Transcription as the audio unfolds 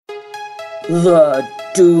The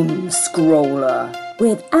Doomscroller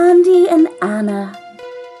with Andy and Anna.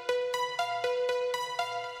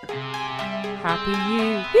 Happy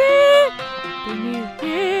New Year! Happy New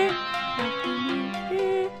Year! Happy New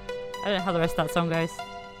Year! I don't know how the rest of that song goes.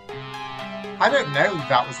 I don't know if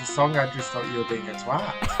that was the song. I just thought you were being a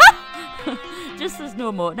twat. Just as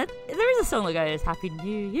normal. No, there is a song that goes Happy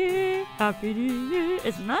New Year, Happy New Year,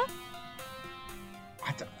 isn't there?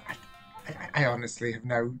 I honestly have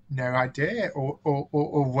no idea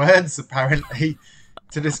or words apparently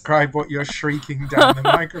to describe what you're shrieking down the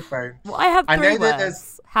microphone. Well, I have three know words. that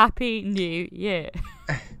there's Happy New Year.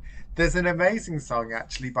 There's an amazing song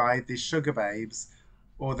actually by the Sugar Babes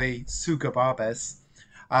or the Sugar Barbers,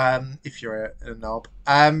 if you're a knob,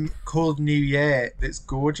 called New Year. That's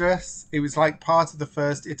gorgeous. It was like part of the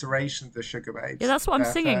first iteration of the Sugar Babes. Yeah, that's what I'm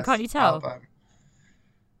singing. Can't you tell? Album.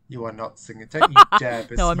 You are not singing. Don't you dare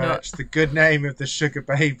besmirch the good name of the Sugar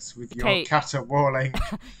Babes with your caterwauling.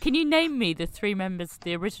 Can you name me the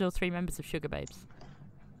original three members of Sugar Babes?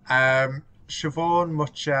 Siobhan,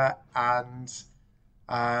 Mucha, and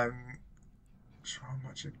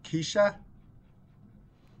Keisha.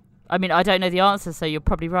 I mean, I don't know the answer, so you're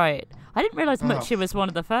probably right. I didn't realise Mucha was one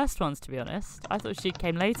of the first ones, to be honest. I thought she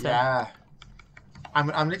came later. Yeah.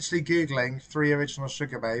 I'm literally Googling 3 original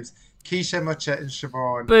Sugar Babes. Keisha, Mucha, and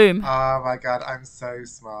Siobhan. Boom. Oh my god, I'm so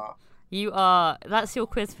smart. That's your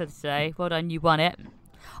quiz for today. Well done, you won it.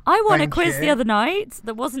 I won a quiz the other night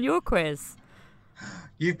that wasn't your quiz.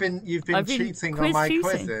 You've been cheating on my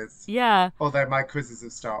quizzes. Yeah. Although my quizzes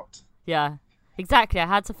have stopped. Yeah, exactly. I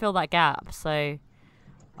had to fill that gap, so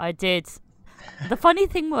I did. The funny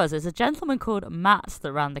thing was, there's a gentleman called Matt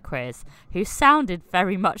that ran the quiz who sounded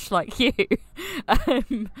very much like you.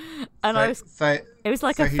 It was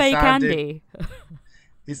like a fake Andy.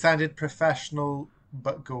 He sounded professional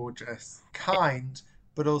but gorgeous, kind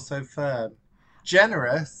but also firm,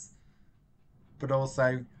 generous but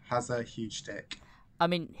also has a huge dick. I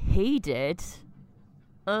mean, he did.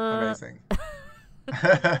 Amazing.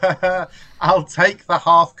 I'll take the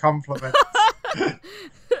half compliment.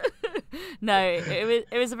 No,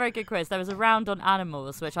 it was a very good quiz. There was a round on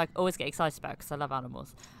animals, which I always get excited about because I love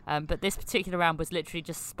animals. But this particular round was literally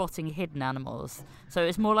just spotting hidden animals. So it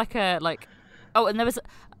was more like oh, and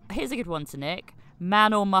here's a good one to Nick: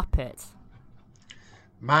 man or Muppet.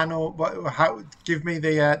 Man or what? How? Give me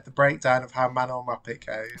the breakdown of how man or Muppet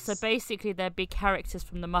goes. So basically, they're big characters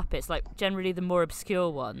from the Muppets, like generally the more obscure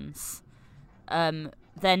ones.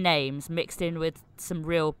 Their names mixed in with some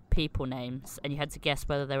real people names, and you had to guess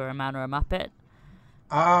whether they were a man or a Muppet.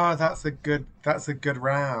 Ah, that's a good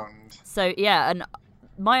round. So yeah, and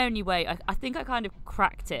my only way, I think I kind of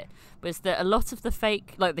cracked it, was that a lot of the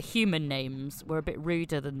fake, like the human names, were a bit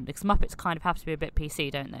ruder than, because Muppets kind of have to be a bit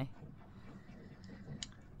PC, don't they?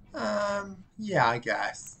 Yeah, I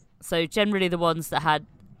guess. So generally the ones that had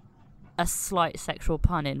a slight sexual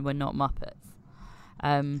pun in were not Muppets.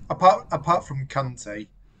 Apart from Cunty.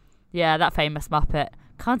 Yeah, that famous Muppet.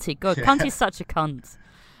 Cunty, God, yeah. Cunty's such a cunt.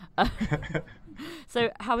 So,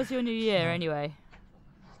 how was your New Year anyway?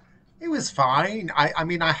 It was fine. I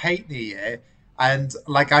mean, I hate New Year. And,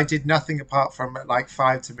 I did nothing apart from,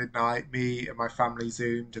 5 to midnight, me and my family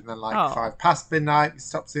Zoomed. And then, 5 past midnight, we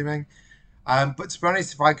stopped Zooming. But to be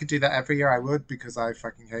honest, if I could do that every year, I would, because I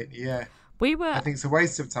fucking hate New Year. I think it's a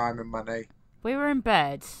waste of time and money. We were in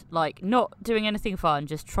bed, not doing anything fun,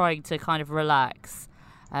 just trying to kind of relax,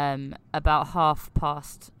 about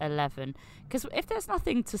 11:30. Because if there's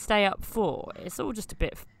nothing to stay up for, it's all just a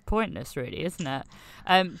bit pointless, really, isn't it?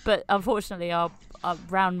 But unfortunately,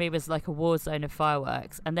 around me was like a war zone of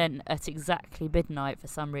fireworks. And then at exactly midnight, for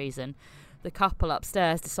some reason, the couple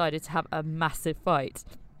upstairs decided to have a massive fight.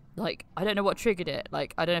 I don't know what triggered it. I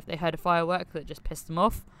don't know if they heard a firework that just pissed them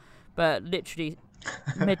off. But literally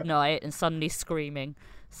midnight and suddenly screaming.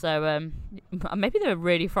 So maybe they were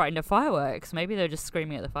really frightened of fireworks. Maybe they were just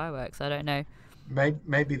screaming at the fireworks. I don't know.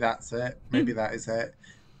 Maybe that's it. Maybe that is it.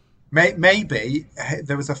 Maybe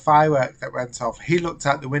there was a firework that went off. He looked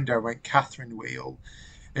out the window and went, "Catherine Wheel."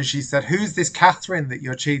 And she said, "Who's this Catherine that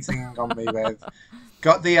you're cheating on me with?"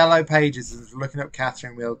 Got the yellow pages and was looking up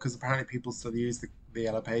Catherine Wheel, because apparently people still use the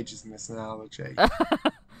yellow pages in this analogy.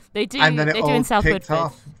 They do. And then it they all do in South kicked Woodford.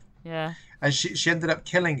 off. Yeah. And she ended up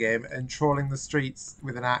killing him and trawling the streets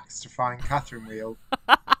with an axe to find Catherine Wheel.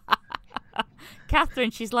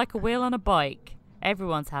 Catherine, she's like a wheel on a bike.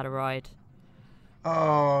 Everyone's had a ride.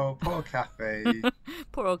 Oh, poor Kathy.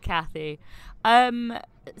 Poor old Kathy. I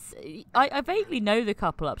vaguely know the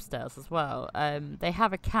couple upstairs as well. They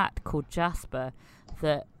have a cat called Jasper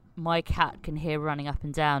that my cat can hear running up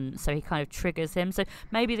and down, so he kind of triggers him. So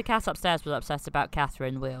maybe the cat upstairs was upset about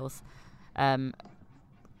Catherine Wheels.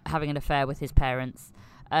 having an affair with his parents.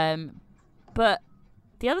 But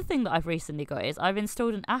the other thing that I've recently got is I've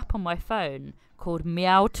installed an app on my phone called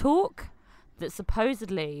Meow Talk that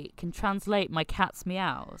supposedly can translate my cat's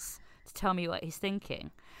meows to tell me what he's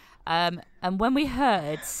thinking. And when we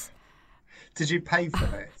heard... Did you pay for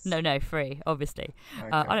this? No, free, obviously. Okay.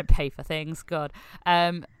 I don't pay for things, God.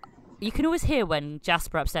 You can always hear when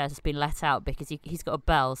Jasper upstairs has been let out because he's got a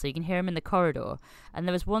bell, so you can hear him in the corridor. And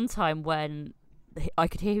there was one time when I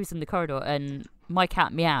could hear he was in the corridor and my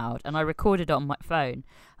cat meowed, and I recorded it on my phone,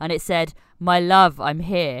 and it said, "My love, I'm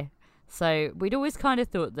here." So we'd always kind of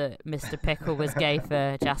thought that Mr. Pickle was gay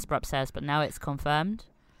for Jasper upstairs, but now it's confirmed.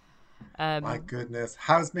 My goodness.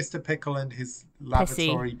 How's Mr. Pickle and his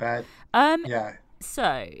lavatory bed? Yeah.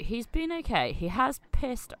 So, he's been okay. He has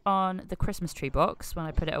pissed on the Christmas tree box when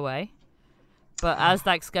I put it away. But as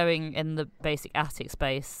that's going in the basic attic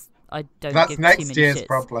space, I don't That's give next too many year's shits.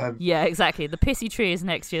 problem. Yeah, exactly. The pissy tree is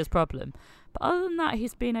next year's problem. But other than that,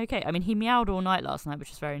 he's been okay. I mean, he meowed all night last night, which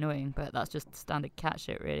was very annoying, but that's just standard cat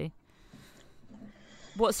shit, really.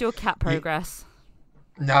 What's your cat progress?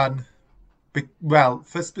 None. Well,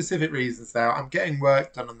 for specific reasons though, I'm getting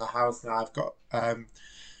work done on the house now. I've got,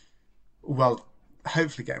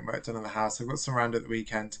 hopefully getting work done on the house. I've got some around at the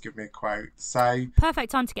weekend to give me a quote. So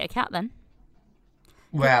perfect time to get a cat then.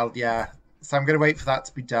 Well, yeah. So I'm going to wait for that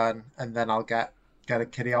to be done, and then I'll get a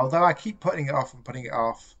kitty. Although I keep putting it off and putting it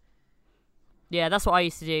off. Yeah, that's what I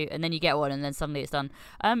used to do, and then you get one, and then suddenly it's done.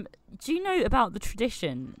 Do you know about the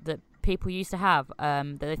tradition that people used to have,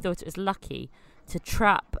 that they thought it was lucky to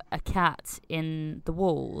trap a cat in the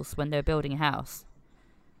walls when they were building a house?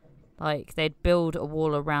 Like, they'd build a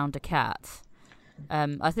wall around a cat. I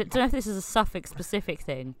don't know if this is a Suffolk-specific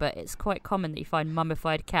thing, but it's quite common that you find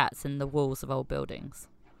mummified cats in the walls of old buildings.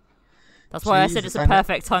 That's why I said it's a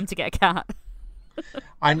perfect time to get a cat.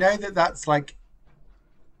 I know that's like...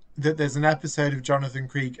 that there's an episode of Jonathan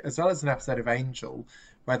Creek, as well as an episode of Angel,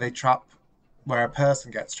 where a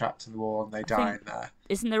person gets trapped in the wall and they die in there.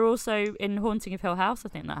 Isn't there also in Haunting of Hill House? I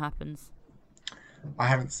think that happens. I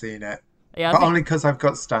haven't seen it. Yeah, but only because I've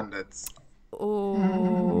got standards.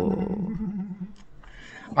 Oh.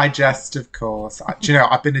 I jest, of course. Do you know,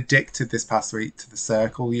 I've been addicted this past week to The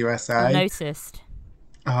Circle USA. I noticed.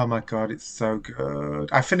 Oh my God, it's so good.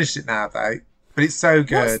 I finished it now, though. But it's so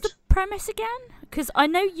good. What's the premise again? Because I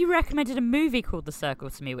know you recommended a movie called The Circle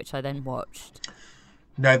to me, which I then watched.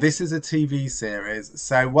 No, this is a TV series.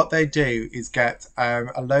 So what they do is get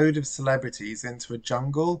a load of celebrities into a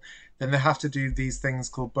jungle. Then they have to do these things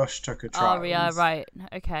called bush tucker trials. Oh, yeah, right.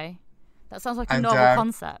 Okay. That sounds like a novel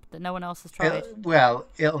concept that no one else has tried.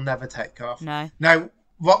 It'll never take off. No. No,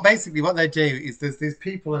 what they do is there's these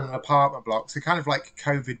people in an apartment block, so kind of like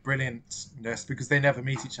COVID brilliantness, because they never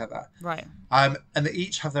meet each other. Right. And they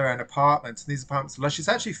each have their own apartments, and these apartments are lush. It's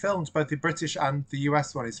actually filmed, both the British and the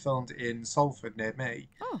US one is filmed in Salford near me.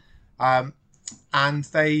 Oh. And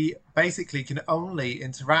they basically can only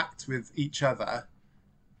interact with each other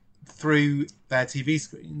through their TV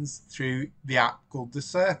screens, through the app called The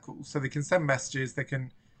Circle. So they can send messages, they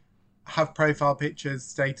can have profile pictures,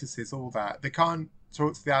 statuses, all that. They can't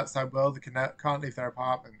talk to the outside world, they can't leave their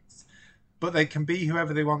apartments. But they can be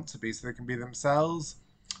whoever they want to be. So they can be themselves.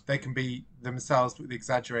 They can be themselves with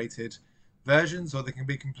exaggerated versions, or they can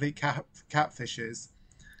be complete catfishes.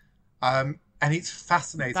 And it's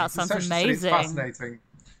fascinating. That sounds amazing. It's fascinating.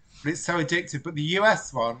 But it's so addictive. But the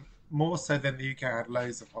US one, more so than the UK, had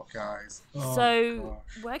loads of hot guys.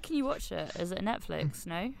 Where can you watch it? Is it Netflix?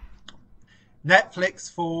 No? Netflix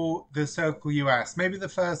for The Circle US. Maybe the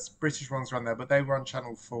first British ones were on there, but they were on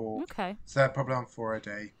Channel 4. Okay. So they're probably on 4 a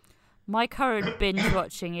day. My current binge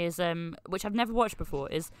watching is, which I've never watched before,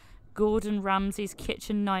 is Gordon Ramsay's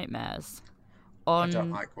Kitchen Nightmares on I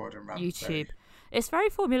don't like Gordon Ramsay. YouTube. It's very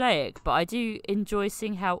formulaic, but I do enjoy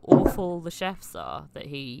seeing how awful the chefs are that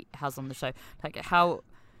he has on the show.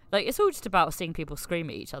 It's all just about seeing people scream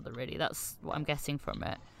at each other, really. That's what I'm getting from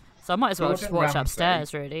it. So I might as well just watch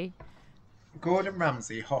upstairs, really. Gordon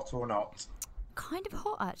Ramsay, hot or not? Kind of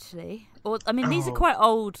hot, actually. These are quite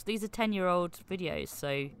old. These are 10-year-old videos,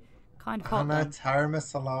 so kind of hot. Anna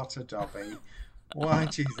Salata Dobby. Why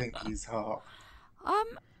do you think he's hot?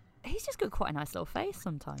 He's just got quite a nice little face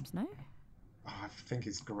sometimes, no? Oh, I think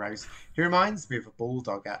he's gross. He reminds me of a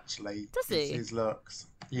bulldog, actually. Does he? His looks.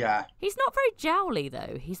 Yeah. He's not very jowly,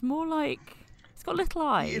 though. He's more like... He's got little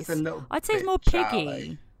eyes. He is a little I'd say he's more jowly.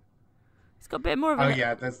 piggy. He's got a bit more of a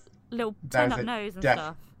little turn-up nose and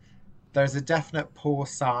stuff. There's a definite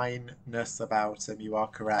porcine-ness about him, you are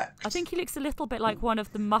correct. I think he looks a little bit like one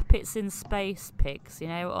of the Muppets in Space pigs,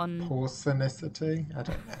 on... Porcinicity? I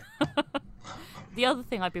don't know. the other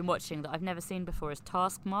thing I've been watching that I've never seen before is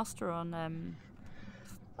Taskmaster on.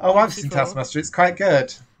 Oh, I've seen Taskmaster. It's quite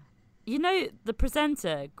good. You know, the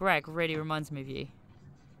presenter Greg really reminds me of you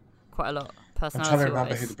quite a lot. I'm trying to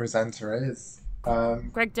remember who the presenter is.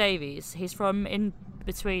 Greg Davies. He's from In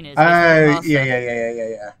Betweeners. Oh,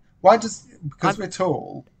 yeah. Why because we're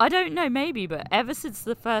tall? I don't know, maybe, but ever since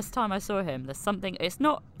the first time I saw him, there's something. It's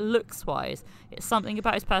not looks wise. It's something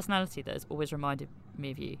about his personality that has always reminded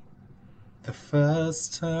me of you. The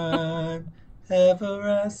first time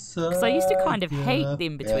ever I saw. Because I used to kind of hate the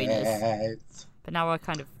In Betweeners, but now I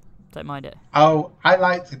kind of don't mind it. Oh, I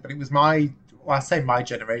liked it, but it was I say my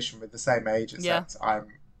generation, with the same age, except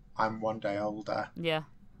I'm one day older. Yeah.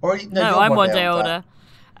 Or no, I'm one day older.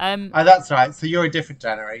 That's right. So you're a different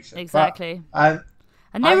generation. Exactly. But,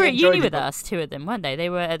 and they were at uni with us, two of them, weren't they? They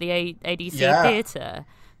were at the ADC Theatre.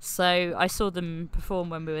 So I saw them perform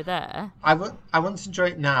when we were there. I wouldn't enjoy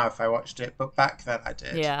it now if I watched it, but back then I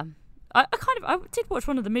did. Yeah. I did watch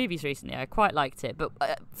one of the movies recently. I quite liked it, but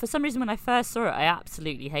for some reason when I first saw it, I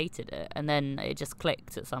absolutely hated it, and then it just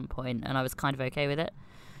clicked at some point, and I was kind of okay with it.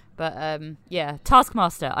 But yeah,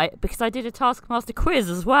 Taskmaster. Because I did a Taskmaster quiz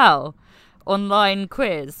as well, online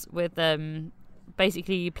quiz with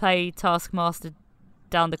basically you play Taskmaster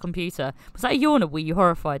down the computer. Was that a yawn, or were you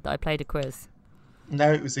horrified that I played a quiz?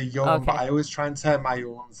 No, it was a yawn, Okay. but I always try and turn my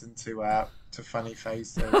yawns into to funny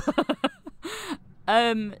faces.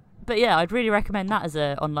 But yeah, I'd really recommend that as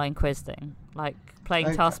an online quiz thing, like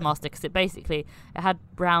playing Taskmaster, because it had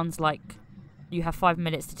rounds like you have 5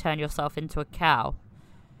 minutes to turn yourself into a cow,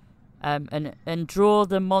 and draw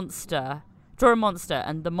a monster,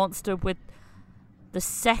 and the monster with the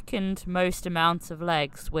second most amount of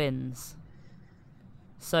legs wins.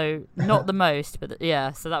 So not the most, but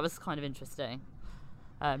so that was kind of interesting.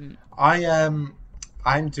 I'm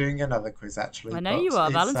doing another quiz actually. I know you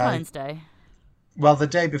are. Valentine's Day. Well, the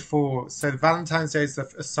day before. So Valentine's Day is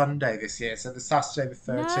a Sunday this year. So the Saturday the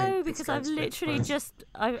 13th. No, because I've literally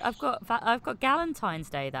I've got Galentine's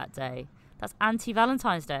Day that day. That's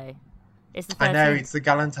anti-Valentine's Day. It's the 13th. I know, it's the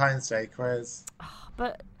Galentine's Day quiz. Oh,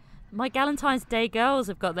 but my Galentine's Day girls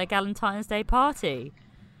have got their Galentine's Day party.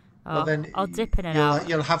 Oh, well, then I'll dip in and out.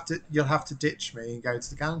 You'll have to ditch me and go to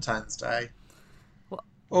the Galentine's Day. What?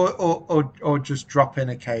 Or just drop in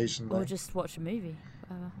occasionally. Or just watch a movie.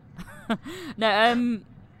 No,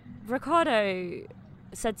 Ricardo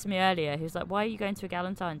said to me earlier, he was like, why are you going to a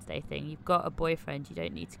Galentine's Day thing? You've got a boyfriend, you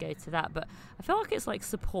don't need to go to that. But I feel like it's like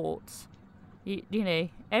support. You know,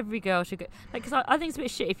 every girl should go. Like, cause I think it's a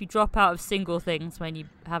bit shit if you drop out of single things when you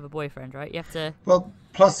have a boyfriend, right? You have to. Well,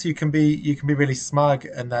 plus you can be really smug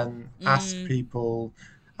and then ask people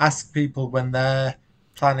when they're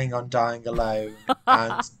planning on dying alone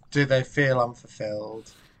and do they feel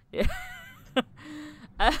unfulfilled? Yeah.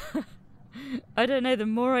 I don't know. The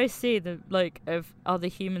more I see of other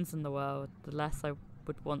humans in the world, the less I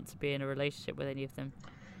would want to be in a relationship with any of them.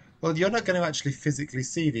 Well, you're not going to actually physically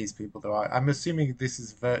see these people, though. I'm assuming this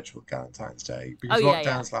is virtual Valentine's Day because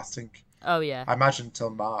lockdown's lasting. Oh yeah. I imagine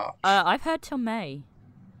till March. I've heard till May.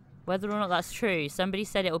 Whether or not that's true, somebody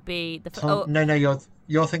said it'll be the. No,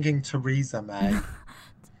 you're thinking Theresa May.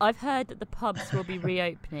 I've heard that the pubs will be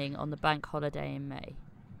reopening on the bank holiday in May.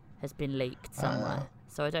 Has been leaked somewhere,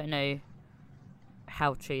 so I don't know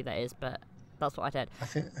how true that is, but that's what I'd heard. I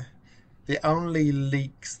think the only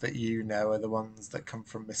leaks that you know are the ones that come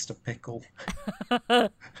from Mr. Pickle.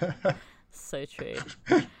 So true.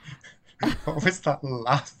 What was that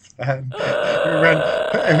laugh then?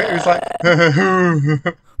 It was like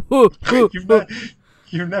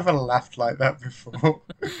you've never laughed like that before.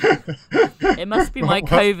 It must be my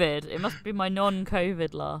COVID. It must be my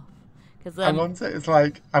non-COVID laugh. I want it as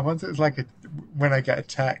like when I get a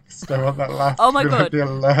text. I want that laugh. Oh my god! The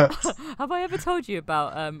alert. Have I ever told you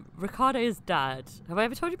about Ricardo's dad? Have I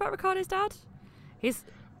ever told you about Ricardo's dad? He's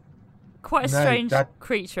quite a strange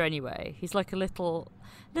creature. Anyway, he's like a little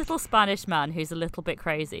Spanish man who's a little bit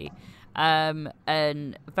crazy,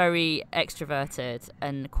 and very extroverted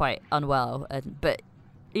and quite unwell. But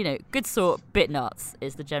you know, good sort, bit nuts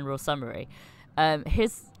is the general summary.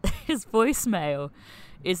 His voicemail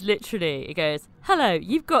is literally, it goes, hello,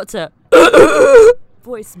 you've got to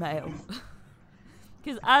voicemail.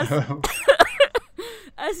 Because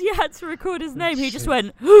as he had to record his name, he just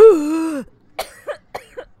went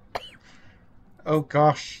oh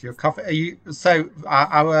gosh, you're coughing. Are you, so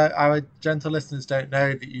our gentle listeners don't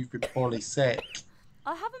know that you've been poorly sick.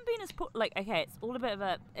 I haven't been as okay,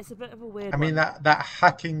 it's a bit of a weird I mean, one. that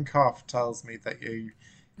hacking cough tells me that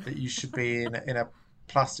you should be in a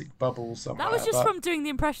plastic bubble somewhere. That was just from doing the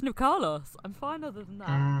impression of Carlos. I'm fine other than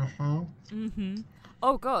that.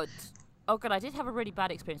 Oh god. Oh god, I did have a really bad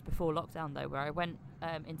experience before lockdown though, where I went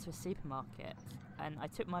into a supermarket and I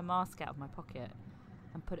took my mask out of my pocket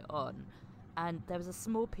and put it on, and there was a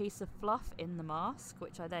small piece of fluff in the mask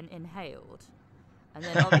which I then inhaled, and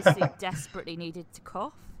then obviously desperately needed to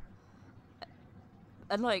cough,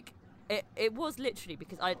 and like it was literally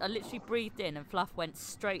because I literally breathed in and fluff went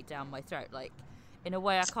straight down my throat, like in a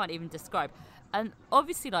way I can't even describe. And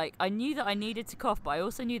obviously, like, I knew that I needed to cough, but I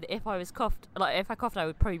also knew that if I coughed, I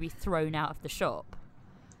would probably be thrown out of the shop,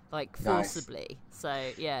 like, forcibly. Nice.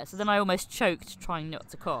 So, yeah. So then I almost choked trying not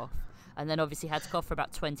to cough. And then obviously had to cough for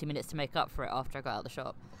about 20 minutes to make up for it after I got out of the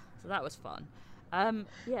shop. So that was fun.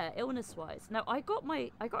 Yeah, illness-wise. No, I got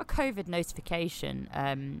a COVID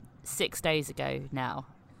notification 6 days ago now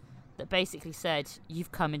that basically said,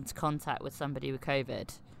 you've come into contact with somebody with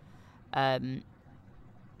COVID.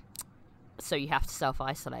 So you have to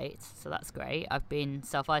self-isolate, so that's great. I've been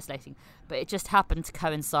self-isolating, but it just happened to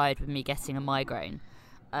coincide with me getting a migraine,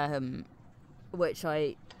 which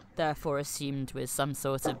I therefore assumed was some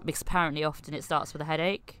sort of, because apparently often it starts with a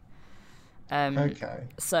headache. Okay.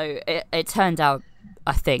 So it turned out,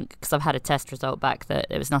 I think, because I've had a test result back, that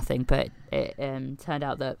it was nothing, but it turned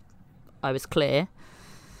out that I was clear.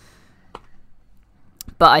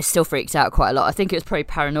 But I still freaked out quite a lot. I think it was probably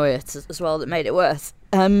paranoia as well that made it worse.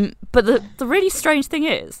 But the really strange thing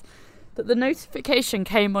is that the notification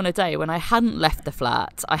came on a day when I hadn't left the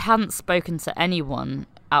flat. I hadn't spoken to anyone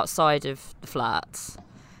outside of the flat.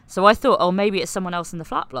 So I thought, oh, maybe it's someone else in the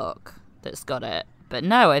flat block that's got it. But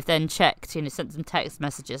no, I've then checked, sent them text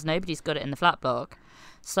messages. Nobody's got it in the flat block.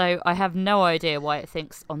 So I have no idea why it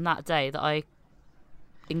thinks on that day that I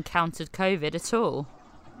encountered COVID at all.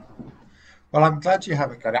 Well, I'm glad you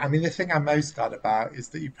haven't got it. I mean, the thing I'm most glad about is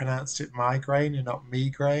that you pronounced it migraine and not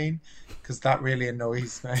migraine, because that really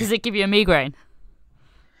annoys me. Does it give you a migraine?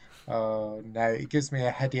 Oh, no, it gives me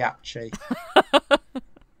a headiachi.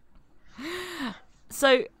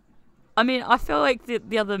 So, I mean, I feel like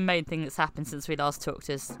the other main thing that's happened since we last talked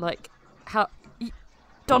is, like, how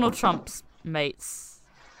Donald Trump's mates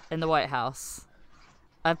in the White House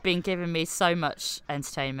have been giving me so much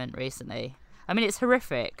entertainment recently. I mean, it's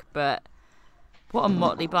horrific, but what a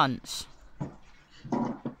motley bunch.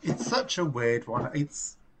 It's such a weird one.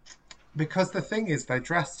 It's because the thing is, they're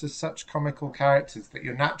dressed as such comical characters that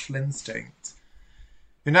your natural instinct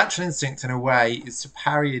in a way is to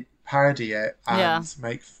parody it and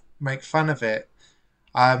make fun of it,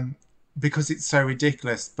 because it's so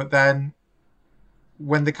ridiculous. But then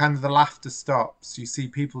when the laughter stops, you see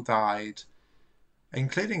people died,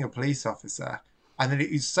 including a police officer, and then it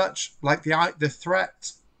is such, like, the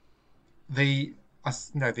threat, the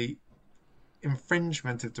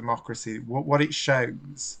infringement of democracy, what it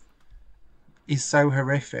shows is so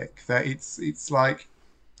horrific that it's like,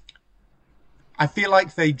 I feel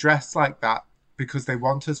like they dress like that because they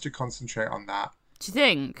want us to concentrate on that. Do you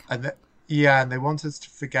think? And and they want us to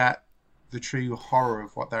forget the true horror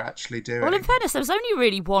of what they're actually doing. Well, in fairness, there was only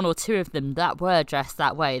really one or two of them that were dressed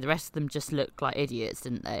that way. The rest of them just looked like idiots,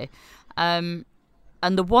 didn't they?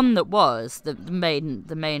 And the one that was the main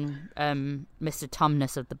Mr.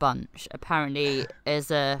 Tumnus of the bunch apparently is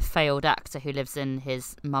a failed actor who lives in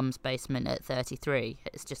his mum's basement at 33.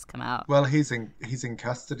 It's just come out. Well, he's in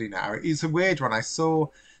custody now. It's a weird one. I saw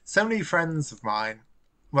so many friends of mine.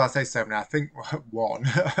 Well, I say so many. I think one.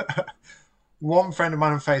 One friend of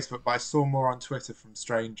mine on Facebook, but I saw more on Twitter from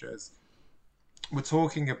strangers. We're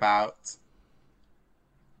talking about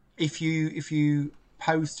if you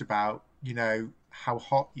post about, how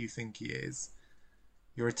hot you think he is,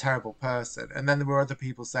 you're a terrible person. And then there were other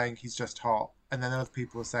people saying he's just hot, and then other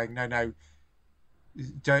people were saying no,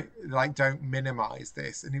 don't minimize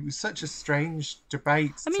this. And it was such a strange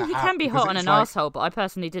debate. I mean, he can be hot and an arsehole, but I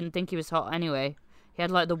personally didn't think he was hot anyway. He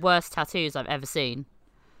had, like, the worst tattoos I've ever seen.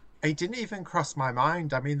 It didn't even cross my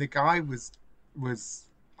mind. I mean, the guy was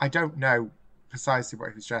I don't know precisely what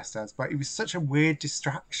he was dressed as, but it was such a weird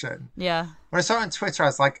distraction. Yeah. When I saw it on Twitter, I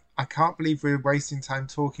was like, I can't believe we're wasting time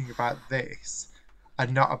talking about this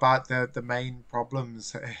and not about the main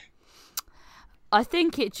problems here. I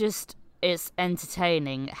think it's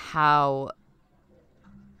entertaining how,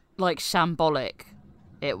 like, shambolic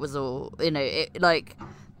it was all. Like,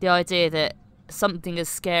 the idea that something as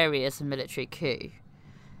scary as a military coup,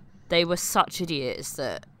 they were such idiots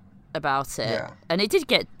about it. Yeah. And it did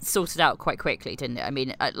get sorted out quite quickly, didn't it? I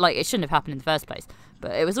mean, it shouldn't have happened in the first place,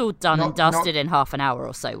 but it was all done and dusted in half an hour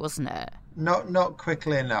or so, wasn't it? Not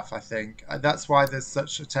quickly enough, I think. That's why there's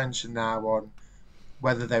such attention now on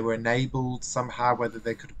whether they were enabled somehow, whether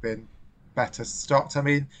they could have been better stopped. I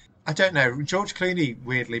mean, I don't know. George Clooney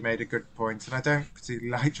weirdly made a good point, and I don't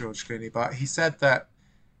particularly like George Clooney, but he said that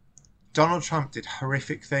Donald Trump did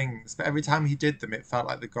horrific things, but every time he did them, it felt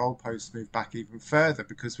like the goalposts moved back even further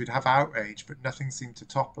because we'd have outrage, but nothing seemed to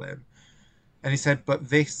topple him. And he said, but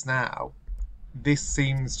this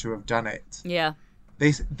seems to have done it. Yeah.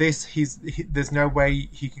 There's no way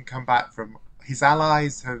he can come back from. His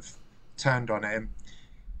allies have turned on him,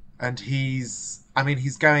 and he's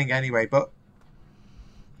going anyway. But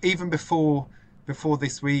even before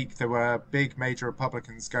this week, there were big major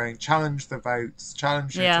Republicans going, challenge the votes,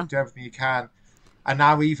 challenge it, do everything you can. And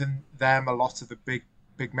now even them, a lot of the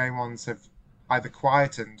big main ones have either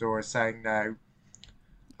quietened or are saying no.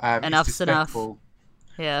 Enough's enough.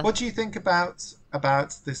 Yeah. What do you think about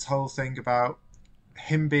this whole thing about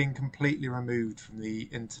him being completely removed from the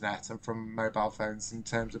internet and from mobile phones in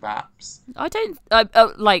terms of apps? I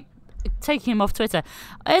don't like taking him off Twitter.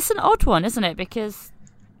 It's an odd one, isn't it? Because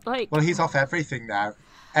well, he's off everything now.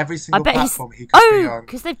 Every single platform he could be on.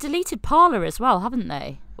 Because they've deleted Parler as well, haven't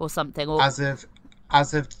they, or something? Or as of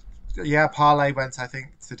Parlay went, I think,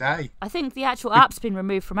 today. I think the actual app's been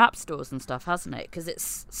removed from app stores and stuff, hasn't it? Because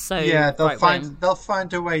it's so they'll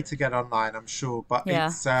find a way to get online, I'm sure. But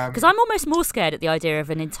it's because I'm almost more scared at the idea of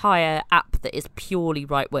an entire app that is purely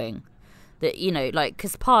right wing. That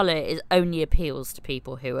because Parler only appeals to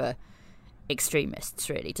people who are extremists,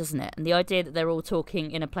 really, doesn't it? And the idea that they're all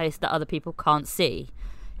talking in a place that other people can't see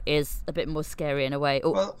is a bit more scary in a way.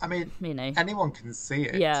 Well, I mean, anyone can see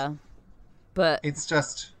it. Yeah, but it's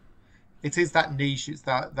just. It is that niche. It's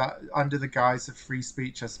that under the guise of free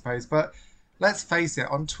speech, I suppose. But let's face it,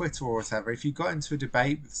 on Twitter or whatever, if you got into a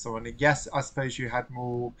debate with someone, and yes, I suppose you had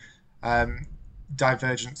more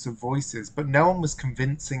divergence of voices, but no one was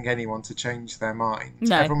convincing anyone to change their mind.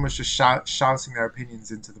 No. Everyone was just shouting their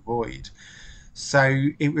opinions into the void. So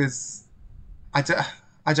it was. I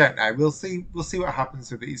don't know. We'll see what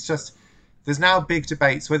happens with it. It's just there's now big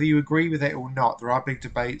debates, whether you agree with it or not. There are big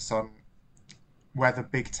debates on whether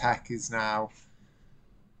big tech is now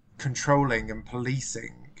controlling and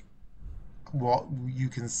policing what you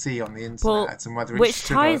can see on the internet, and whether which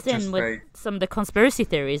ties in with some of the conspiracy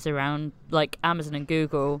theories around Amazon and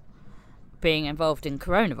Google being involved in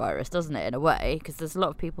coronavirus, doesn't it, in a way? Because there's a lot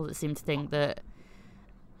of people that seem to think that.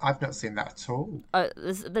 I've not seen that at all.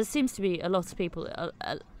 There seems to be a lot of people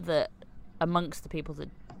that amongst the people that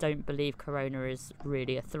don't believe corona is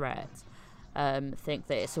really a threat, think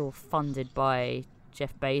that it's all funded by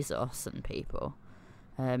Jeff Bezos and people.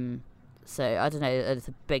 So I don't know,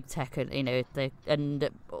 the big tech, and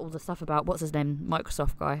all the stuff about what's his name,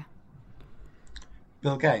 Microsoft guy.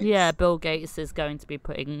 Bill Gates. Yeah, Bill Gates is going to be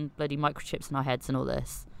putting bloody microchips in our heads and all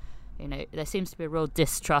this. There seems to be a real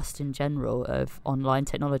distrust in general of online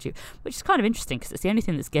technology, which is kind of interesting because it's the only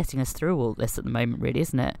thing that's getting us through all this at the moment, really,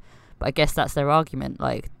 isn't it? But I guess that's their argument,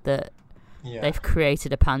 that they've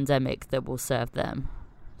created a pandemic that will serve them.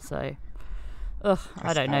 So,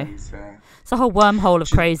 I don't know. It's a whole wormhole of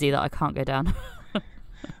crazy that I can't go down.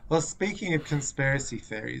 Well, speaking of conspiracy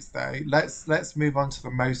theories, though, let's move on to the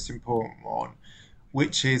most important one,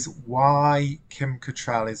 which is why Kim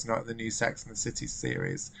Cattrall is not in the new Sex and the City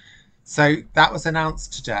series. So that was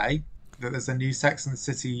announced today, that there's a new Sex and the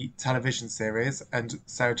City television series, and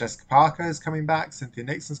Sarah Jessica Parker is coming back, Cynthia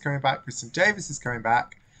Nixon's coming back, Kristen Davis is coming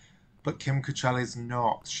back, but Kim Cattrall is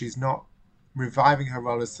not. She's not reviving her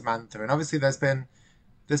role as Samantha. And obviously there's been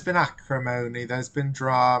acrimony, there's been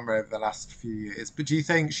drama over the last few years. But do you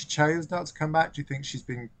think she chose not to come back? Do you think she's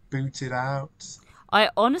been booted out? I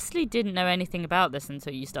honestly didn't know anything about this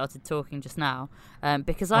until you started talking just now,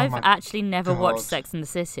 because I've actually never watched Sex and the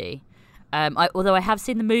City. Although I have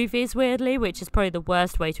seen the movies, weirdly, which is probably the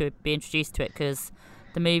worst way to be introduced to it, because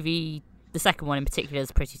the second one in particular,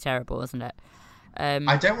 is pretty terrible, isn't it?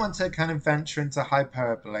 I don't want to kind of venture into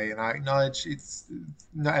hyperbole, and I acknowledge it's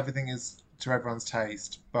not everything is to everyone's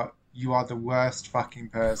taste, but you are the worst fucking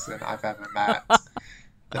person I've ever met.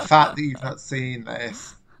 The fact that you've not seen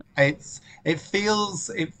this, it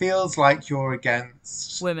feels like you're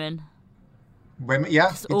against women. Yeah,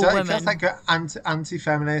 it feels like you're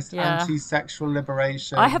anti-feminist, anti-sexual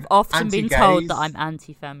liberation. I have often been told that I'm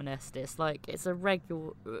anti-feminist. It's it's a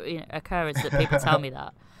regular occurrence that people tell me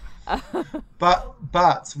that. but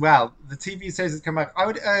the TV series has come back. I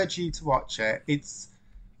would urge you to watch it. It's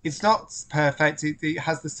not perfect. It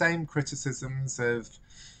has the same criticisms of,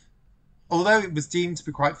 although it was deemed to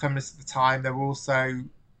be quite feminist at the time, there were also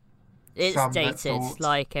dated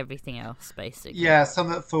like everything else, basically. Yeah, some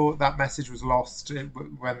that thought that message was lost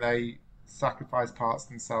when they sacrificed parts of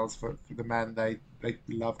themselves for the men they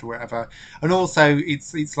loved or whatever. And also,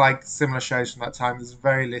 it's like similar shows from that time. There's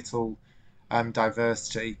very little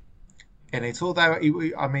diversity in it. Although, at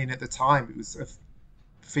the time, it was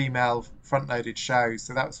female front-loaded show,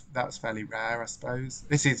 so that was fairly rare, I suppose.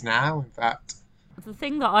 This is now, in fact. The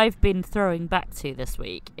thing that I've been throwing back to this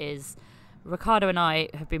week is Ricardo and I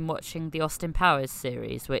have been watching the Austin Powers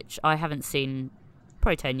series, which I haven't seen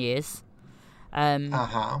probably 10 years. I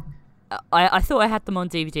thought I had them on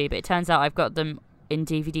DVD, but it turns out I've got them in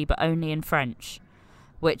DVD, but only in French.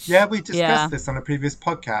 Which, yeah, we discussed this on a previous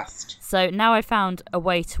podcast. So now I found a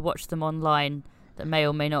way to watch them online that may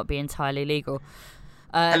or may not be entirely legal.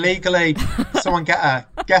 Illegally. Someone get her.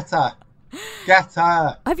 Get her. Get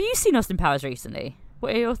her. Have you seen Austin Powers recently?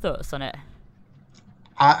 What are your thoughts on it?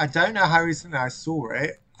 I don't know how recently I saw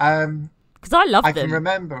it. Because I loved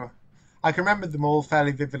them. I can remember them all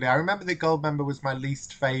fairly vividly. I remember that Goldmember was my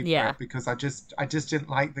least favourite because I just didn't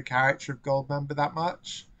like the character of Goldmember that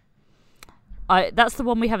much. That's the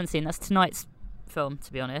one we haven't seen. That's tonight's film,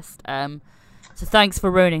 to be honest. So thanks for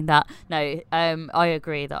ruining that. No, I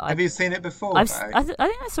agree that Have you seen it before? I think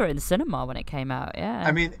I saw it in the cinema when it came out. Yeah.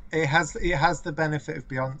 I mean, it has the benefit of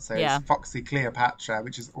Beyonce's Foxy Cleopatra,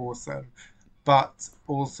 which is awesome, but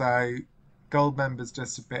also Goldmember's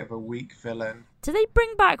just a bit of a weak villain. Do they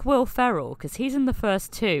bring back Will Ferrell? Because he's in the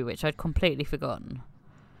first two, which I'd completely forgotten.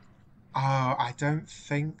 Oh, I don't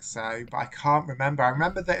think so, but I can't remember. I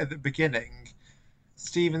remember that at the beginning,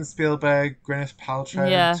 Steven Spielberg, Gwyneth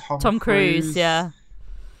Paltrow, Tom Cruise,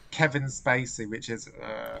 Kevin Spacey, which is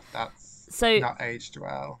that's not aged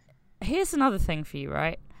well. Here's another thing for you,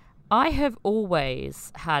 right? I have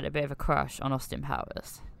always had a bit of a crush on Austin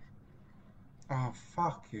Powers. Oh,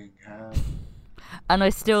 fucking hell. And I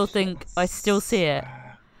still see it.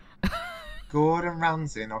 Gordon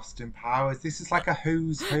Ramsay and Austin Powers. This is like a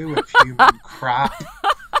who's who of human crap.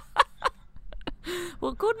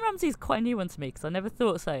 Well, Gordon Ramsay's quite a new one to me because I never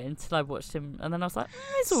thought so until I watched him, and then I was like,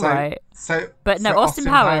 it's all right. But no, Austin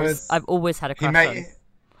Powers, I've always had a crush on.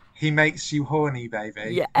 He makes you horny,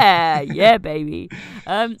 baby. Yeah, baby.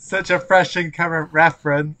 Such a fresh and current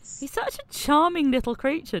reference. He's such a charming little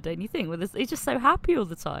creature, don't you think? He's just so happy all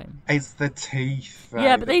the time. It's the teeth, though.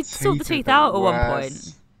 Yeah, but they sort the teeth out at one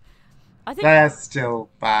point. I think they're still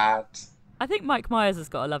bad. I think Mike Myers has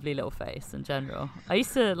got a lovely little face in general. I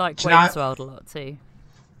used to like Wayne's World a lot too.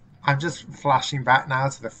 I'm just flashing back now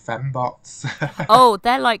to the fembots. Oh,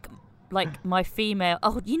 they're like my female.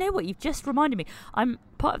 Oh, you know what? You've just reminded me. I'm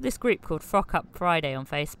part of this group called Frock Up Friday on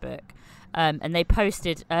Facebook, and they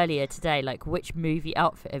posted earlier today like which movie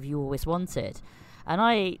outfit have you always wanted, and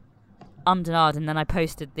I and ahed, and then I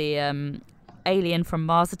posted the alien from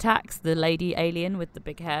Mars Attacks, the lady alien with the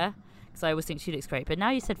big hair, because I always think she looks great. But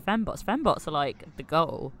now you said fembots. Fembots are like the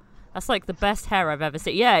goal. That's like the best hair I've ever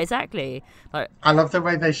seen. Yeah, exactly. Like, I love the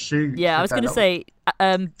way they shoot. Yeah, I was going to say,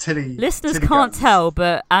 listeners titty can't guns. tell,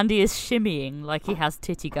 but Andy is shimmying like he has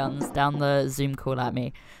titty guns down the Zoom call at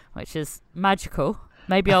me, which is magical.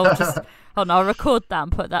 Maybe I'll just, I'll record that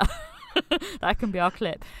and put that. That can be our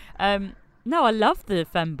clip. No, I love the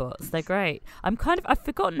fembots. They're great. I've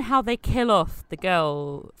forgotten how they kill off the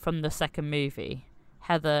girl from the second movie,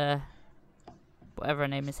 Heather, whatever her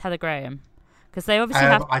name is, Heather Graham. Because they obviously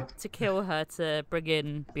have to kill her to bring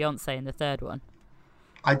in Beyonce in the third one.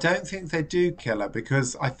 I don't think they do kill her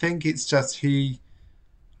because I think it's just he...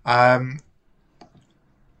 Because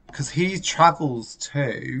he travels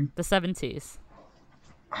to... the 70s.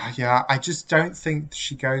 Yeah, I just don't think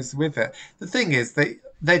she goes with it. The thing is, they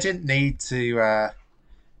didn't need to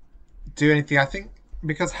do anything. I think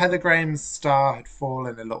because Heather Graham's star had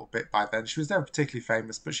fallen a little bit by then. She was never particularly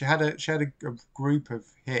famous, but she had a group of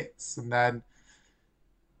hits, and then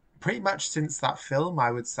pretty much since that film,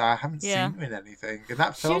 I would say I haven't seen her in anything. And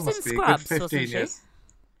that film must be Scrubs, a good 15 years.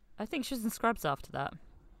 I think she was in Scrubs after that.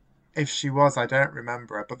 If she was, I don't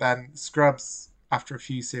remember her. But then Scrubs, after a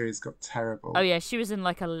few series, got terrible. Oh yeah, she was in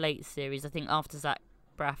like a late series. I think after Zach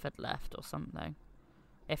Braff had left or something,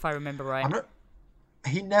 if I remember right.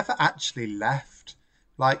 He never actually left.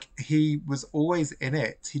 Like, he was always in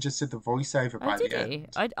it. He just did the voiceover by the end.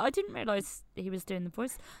 I didn't realise he was doing the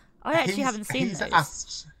voice. I actually haven't seen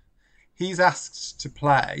those. He's asked to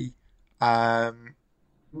play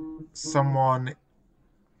someone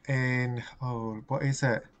in... Oh, what is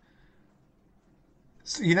it?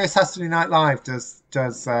 So, you know, Saturday Night Live does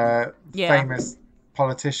famous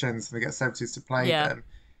politicians, and they get celebrities to play them.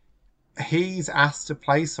 He's asked to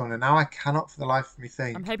play someone, and now I cannot for the life of me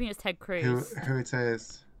think. I'm hoping it's Ted Cruz. Who it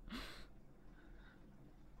is.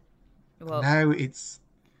 Well, no, it's...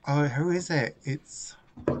 Oh, who is it? It's...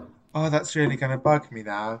 Oh, that's really going to bug me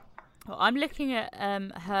now. Well, I'm looking at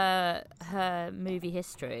her movie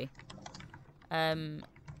history. And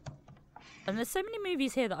there's so many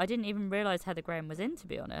movies here that I didn't even realise Heather Graham was in, to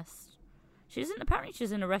be honest. Apparently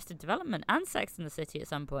she's in Arrested Development and Sex and the City at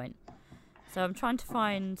some point. So I'm trying to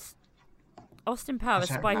find Austin Powers,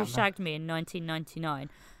 Spy Who Shagged Me in 1999.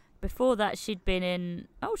 Before that, she'd been in...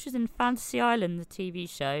 Oh, she's in Fantasy Island, the TV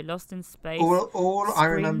show, Lost in Space. All I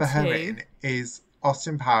remember 2. her in is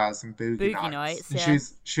Austin Powers and Boogie Nights. Yeah.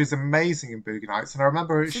 She was amazing in Boogie Nights, and I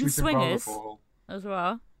remember she was in Swingers Rollerball as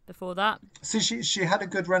well. Before that, so she had a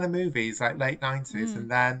good run of movies like late 90s,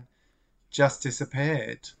 and then just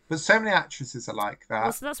disappeared. But so many actresses are like that.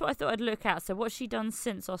 Well, so that's what I thought I'd look at. So what's she done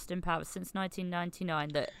since Austin Powers, since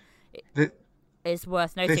 1999 that is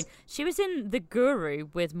worth noting? She was in The Guru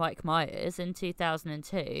with Mike Myers in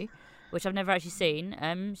 2002, which I've never actually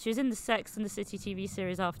seen. She was in the Sex and the City TV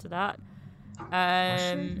series after that.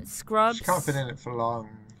 Scrubs. She can't have been in it for long.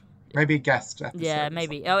 Maybe a guest episode. Yeah,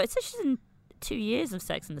 maybe. Oh, it says she's in 2 years of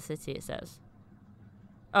Sex and the City, it says.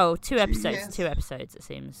 Oh, 2 episodes. Years? 2 episodes, it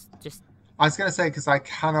seems. Just. I was going to say, because I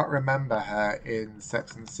cannot remember her in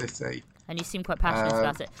Sex and the City. And you seem quite passionate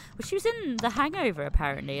about it. Well, she was in The Hangover,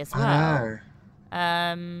 apparently, as well. I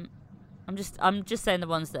know. I'm just saying the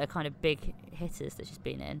ones that are kind of big hitters that she's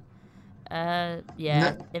been in. Yeah.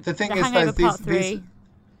 No, the thing is, Hangover though, Part 3.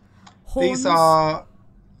 These are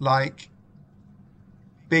like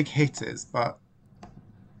big hitters, but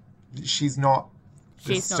she's not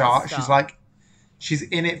the star. She's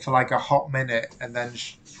in it for like a hot minute, and then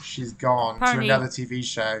she's gone apparently, to another TV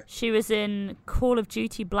show. She was in Call of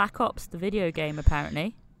Duty Black Ops, the video game,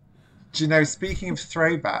 apparently. Do you know, speaking of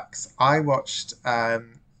throwbacks, I watched...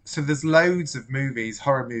 so there's loads of movies,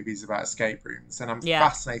 horror movies about escape rooms, and I'm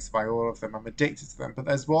fascinated by all of them. I'm addicted to them. But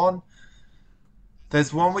there's one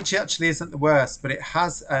which actually isn't the worst, but it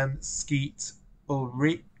has Skeet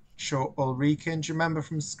Ulrich or Ulriken. Do you remember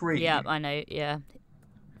from Scream? Yeah, I know, yeah.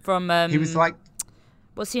 From... he was like...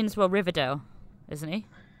 What's he in as well? Riverdale, isn't he?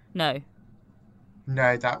 No,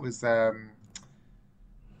 that was... the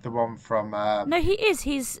one from... no, he is.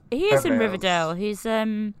 He is in Riverdale. He's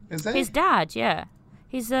Is he? his dad, yeah.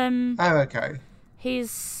 He's Oh, okay.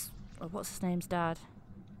 He's... what's his name's dad?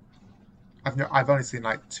 I've only seen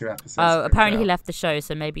like 2 episodes. Oh, apparently he left the show,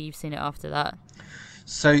 so maybe you've seen it after that.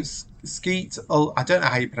 So Skeet, I don't know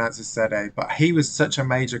how you pronounce his surname, but he was such a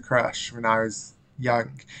major crush when I was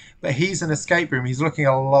young. But he's in Escape Room. He's looking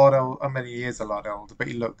a lot old. I mean, he is a lot older, but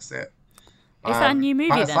he looks it. Is that a new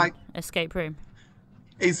movie then? Like, Escape Room.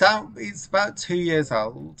 It's out. It's about 2 years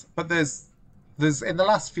old, but there's in the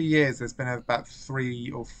last few years there's been about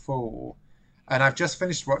 3 or 4. And I've just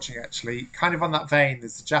finished watching, actually, kind of on that vein,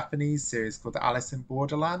 there's a Japanese series called Alice in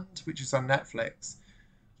Borderland, which is on Netflix,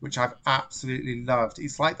 which I've absolutely loved.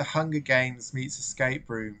 It's like the Hunger Games meets escape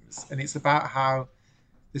rooms, and it's about how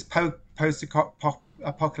this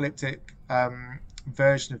post-apocalyptic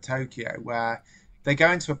version of Tokyo, where they go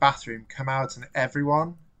into a bathroom, come out, and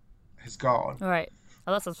everyone has gone. All right.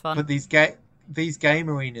 Oh, that sounds fun. But these game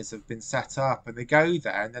arenas have been set up, and they go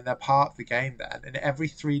there, and then they're part of the game then. And every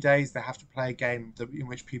 3 days, they have to play a game in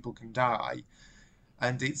which people can die.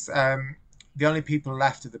 And it's the only people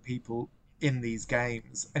left are the people in these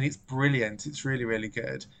games. And it's brilliant. It's really, really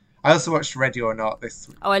good. I also watched Ready or Not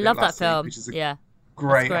I love that film. Which is a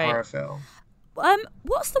great horror film.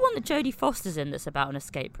 What's the one that Jodie Foster's in that's about an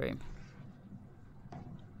escape room?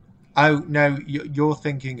 Oh, no, you're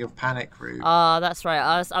thinking of Panic Room. Ah, that's right.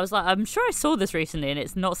 I was like, I'm sure I saw this recently, and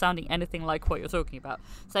it's not sounding anything like what you're talking about.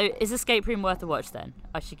 So is Escape Room worth a watch, then?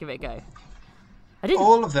 I should give it a go.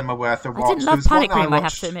 All of them are worth a watch. I didn't love Panic Room, I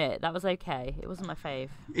have to admit. That was okay. It wasn't my fave.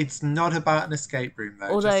 It's not about an escape room, though.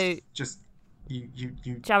 Although... Just you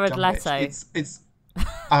Jared Leto. It's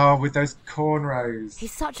with those cornrows.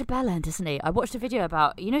 He's such a bellend, isn't he? I watched a video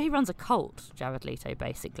about... You know, he runs a cult, Jared Leto,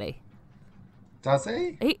 basically. Does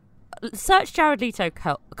he? Search Jared Leto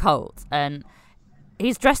cult, and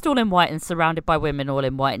he's dressed all in white and surrounded by women all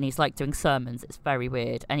in white, and he's like doing sermons. It's very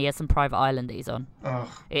weird, and he has some private island that he's on.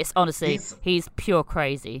 It's honestly, he's pure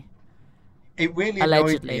crazy. It really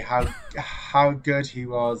annoyed me how good he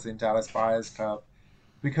was in Dallas Buyers Club,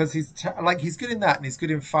 because he's good in that, and he's good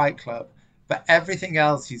in Fight Club, but everything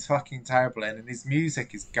else he's fucking terrible in, and his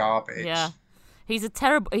music is garbage. Yeah, he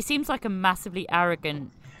seems like a massively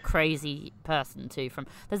arrogant, crazy person too.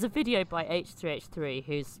 There's a video by H3H3,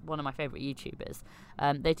 who's one of my favorite YouTubers.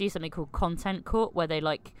 They do something called Content Court, where they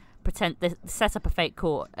like pretend they set up a fake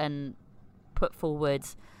court and put forward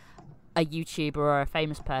a YouTuber or a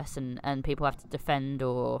famous person, and people have to defend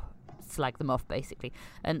or slag them off, basically.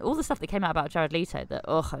 And all the stuff that came out about Jared Leto, that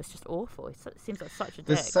it's just awful. It seems like such a dick.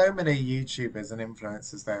 There's so many YouTubers and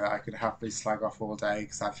influencers there that I could happily slag off all day,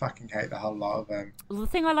 because I fucking hate the whole lot of them. Well, the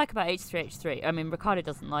thing I like about H3H3, I mean, Ricardo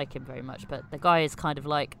doesn't like him very much, but the guy is kind of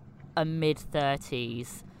like a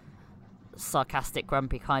mid-30s sarcastic,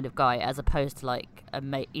 grumpy kind of guy, as opposed to like a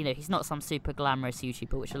mate. You know, he's not some super glamorous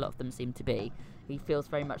YouTuber, which a lot of them seem to be. He feels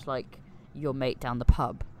very much like your mate down the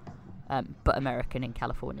pub, but American in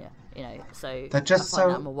California. You know, so they're just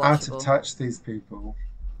so out of touch. These people.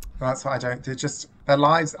 That's what I don't. They're just their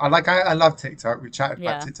lives. I love TikTok. We chatted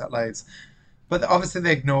about TikTok loads, but obviously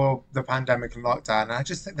they ignore the pandemic and lockdown. And I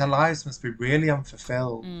just think their lives must be really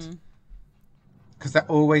unfulfilled. Because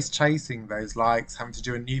they're always chasing those likes, having to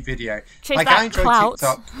do a new video. I enjoy CLOUT.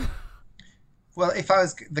 TikTok. Well, if I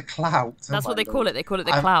was the CLOUT. That's what they call it. They call it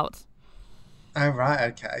the CLOUT. Oh,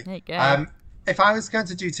 right. Okay. There you go. If I was going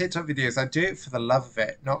to do TikTok videos, I'd do it for the love of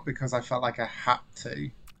it, not because I felt like I had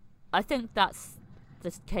to. I think that's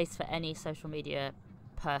the case for any social media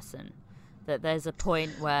person. That there's a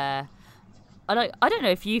point where... I don't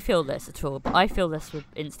know if you feel this at all, but I feel this with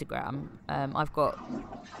Instagram. I've got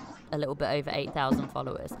a little bit over 8,000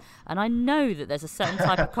 followers, and I know that there's a certain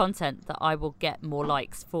type of content that I will get more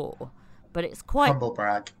likes for, but it's quite humble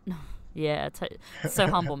brag. Yeah, so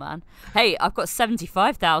humble, man. Hey, I've got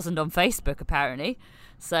 75,000 on Facebook apparently.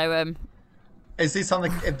 So is this on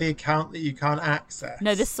the account that you can't access?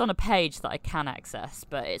 No, this is on a page that I can access,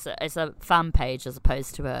 but it's a fan page as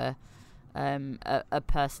opposed to a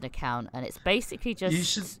person account, and it's basically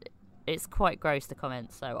just it's quite gross, the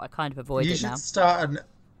comments, so I kind of avoid it now. You should start an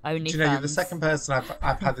OnlyFans. Do you know, you're the second person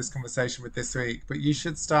I've had this conversation with this week, but you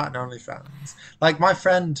should start an OnlyFans. Like, my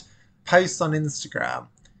friend posts on Instagram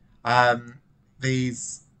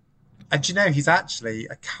these, and you know, he's actually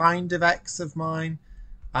a kind of ex of mine.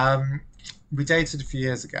 We dated a few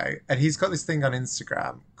years ago, and he's got this thing on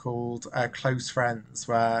Instagram called Close Friends,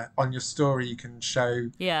 where on your story you can show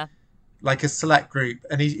like a select group,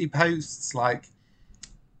 and he posts like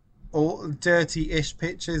all dirty-ish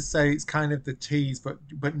pictures, so it's kind of the tease,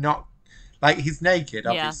 but not like he's naked,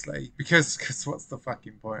 obviously, because what's the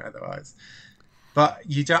fucking point otherwise? But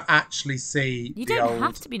you don't actually see. You don't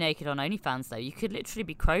have to be naked on OnlyFans, though. You could literally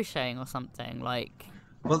be crocheting or something, like.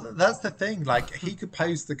 Well, that's the thing. Like, he could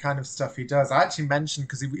post the kind of stuff he does. I actually mentioned,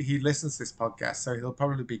 because he listens to this podcast, so he'll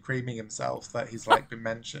probably be creaming himself that he's like been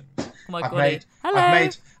mentioned. Oh my god!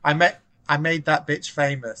 I made that bitch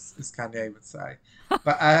famous, as Kanye would say.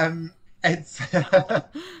 But it's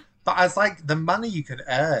but as like the money you can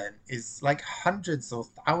earn is like hundreds or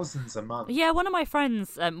thousands a month. Yeah, one of my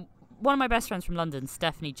friends, one of my best friends from London,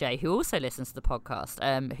 Stephanie J, who also listens to the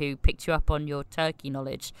podcast, who picked you up on your turkey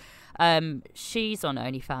knowledge. She's on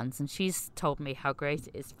OnlyFans, and she's told me how great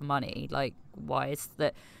it is for money. Like, why is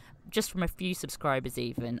that? Just from a few subscribers,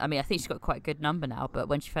 even. I mean, I think she's got quite a good number now, but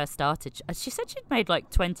when she first started, she said she'd made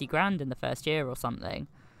like 20 grand in the first year or something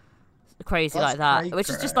crazy. That's like that,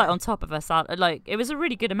 which is just like on top of her salary. Like, it was a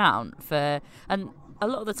really good amount for, and a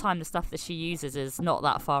lot of the time the stuff that she uses is not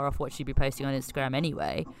that far off what she'd be posting on Instagram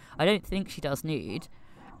anyway. I don't think she does nude.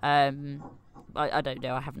 I don't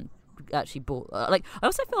know. I haven't actually bought. Like, I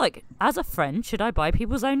also feel like, as a friend, should I buy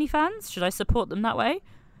people's OnlyFans? Should I support them that way?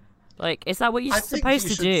 Like, is that what you're supposed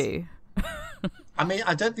to do? I mean,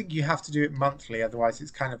 I don't think you have to do it monthly, otherwise it's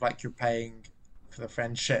kind of like you're paying for the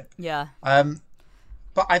friendship. Yeah.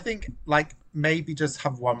 But I think, like, maybe just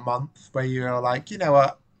have 1 month where you're like, you know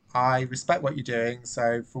what, I respect what you're doing,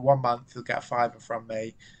 so for 1 month you'll get a $5 from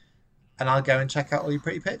me, and I'll go and check out all your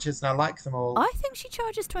pretty pictures, and I like them all. I think she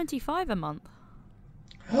charges $25 a month.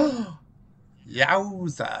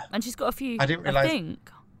 Yowza. And she's got a few, I didn't realise. I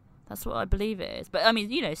think. That's what I believe it is. But, I mean,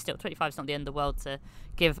 you know, still, 25 is not the end of the world to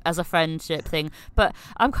give as a friendship thing. But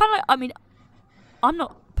I'm kind of like, I mean, I'm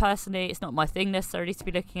not personally, it's not my thing necessarily to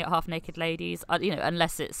be looking at half-naked ladies, you know,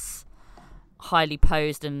 unless it's highly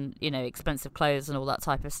posed and, you know, expensive clothes and all that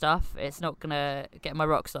type of stuff. It's not going to get my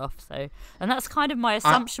rocks off. So, and that's kind of my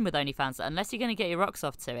assumption with OnlyFans, that unless you're going to get your rocks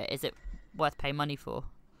off to it, is it worth paying money for?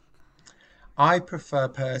 I prefer,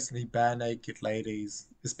 personally, bare naked ladies.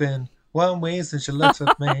 It's been 1 week since you looked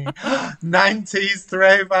at me. 90s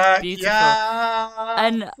throwback. Beautiful. Yes!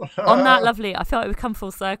 And on that, lovely, I feel like we've come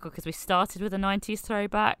full circle, because we started with a 90s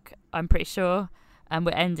throwback, I'm pretty sure, and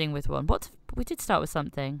we're ending with one. We did start with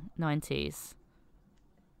something 90s.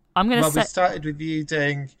 We started with you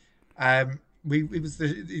doing it was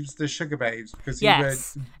the Sugar Babes, because you were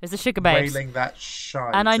it was the Sugar Babes, wailing that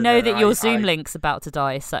shite. And I know that your Zoom link's about to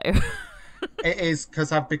die, so it is,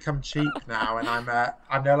 because I've become cheap now, and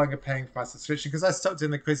I'm no longer paying for my subscription, because I stopped doing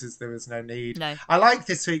the quizzes. There was no need. No. I like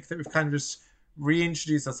this week that we've kind of just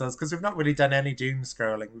reintroduced ourselves, because we've not really done any doom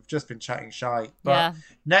scrolling. We've just been chatting shite. But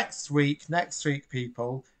next week,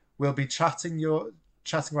 people, we'll be chatting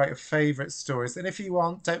about your favourite stories. And if you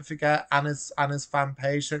want, don't forget Anna's fan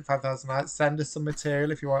page, 25,000 likes. Send us some material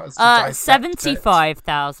if you want us to dissect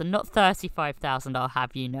 75,000, not 35,000, I'll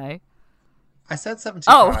have you know. I said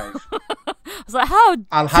 75. Oh. I was like, how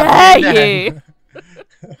I'll dare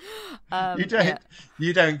have you?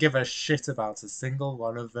 You don't give a shit about a single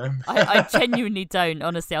one of them. I genuinely don't.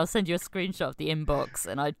 Honestly, I'll send you a screenshot of the inbox,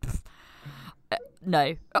 and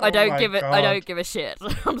no, I don't give it. I don't give a shit.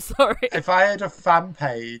 I'm sorry. If I had a fan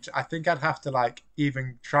page, I think I'd have to like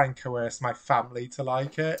even try and coerce my family to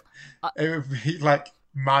like it. It would be like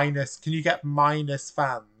minus. Can you get minus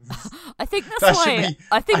fans? I think that's why.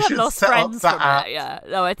 I think I've lost friends from it. Yeah.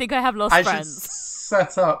 No, I think I have lost friends.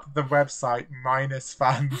 Set up the website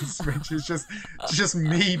MinusFans, which is just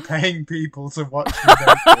me paying people to watch me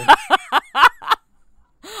naked.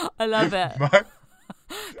 I love it.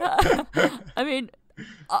 I mean,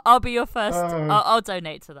 I'll be your first. I'll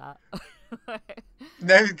donate to that.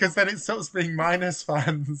 No, because then it stops being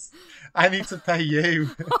MinusFans. I need to pay you.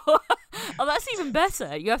 Oh, that's even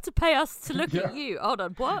better. You have to pay us to look at you. Hold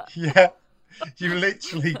on, what? Yeah. You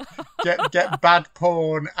literally get bad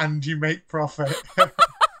porn and you make profit.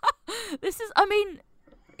 I mean,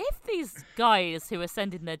 if these guys who are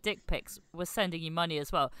sending their dick pics were sending you money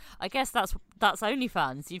as well, I guess that's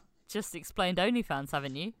OnlyFans. You've just explained OnlyFans,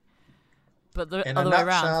 haven't you? But the other way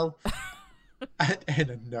around. In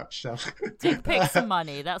a nutshell. Dick pics and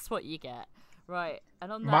money, that's what you get. Right.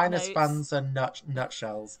 And on that MinusFans and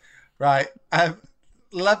nutshells. Right.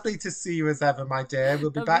 Lovely to see you as ever, my dear. We'll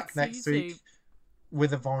be back next week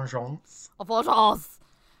with a vengeance. A vengeance.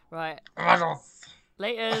 Right. Vengeance.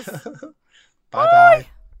 Laters. Bye-bye.